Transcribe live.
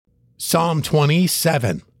Psalm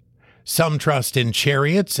 27. Some trust in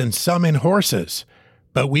chariots and some in horses,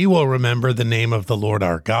 but we will remember the name of the Lord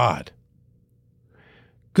our God.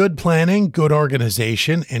 Good planning, good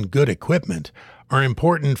organization, and good equipment are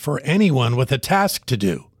important for anyone with a task to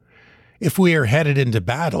do. If we are headed into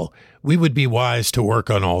battle, we would be wise to work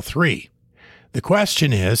on all three. The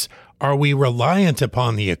question is, are we reliant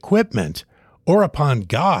upon the equipment or upon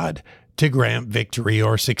God to grant victory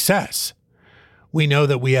or success? We know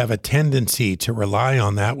that we have a tendency to rely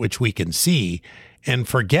on that which we can see and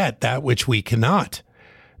forget that which we cannot.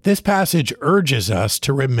 This passage urges us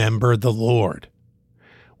to remember the Lord.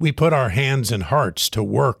 We put our hands and hearts to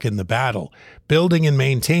work in the battle, building and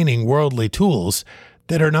maintaining worldly tools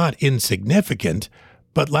that are not insignificant,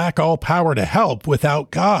 but lack all power to help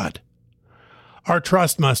without God. Our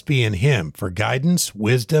trust must be in Him for guidance,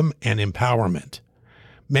 wisdom, and empowerment.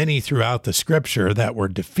 Many throughout the Scripture that were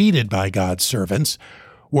defeated by God's servants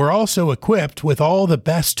were also equipped with all the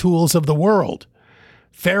best tools of the world.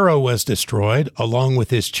 Pharaoh was destroyed along with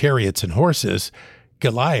his chariots and horses.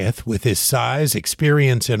 Goliath, with his size,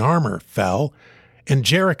 experience, and armor, fell, and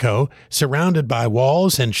Jericho, surrounded by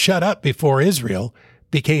walls and shut up before Israel,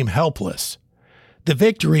 became helpless. The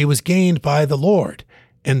victory was gained by the Lord,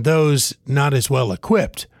 and those not as well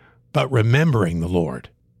equipped, but remembering the Lord.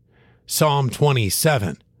 Psalm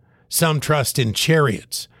 27. Some trust in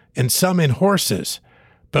chariots, and some in horses,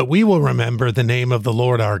 but we will remember the name of the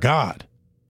Lord our God.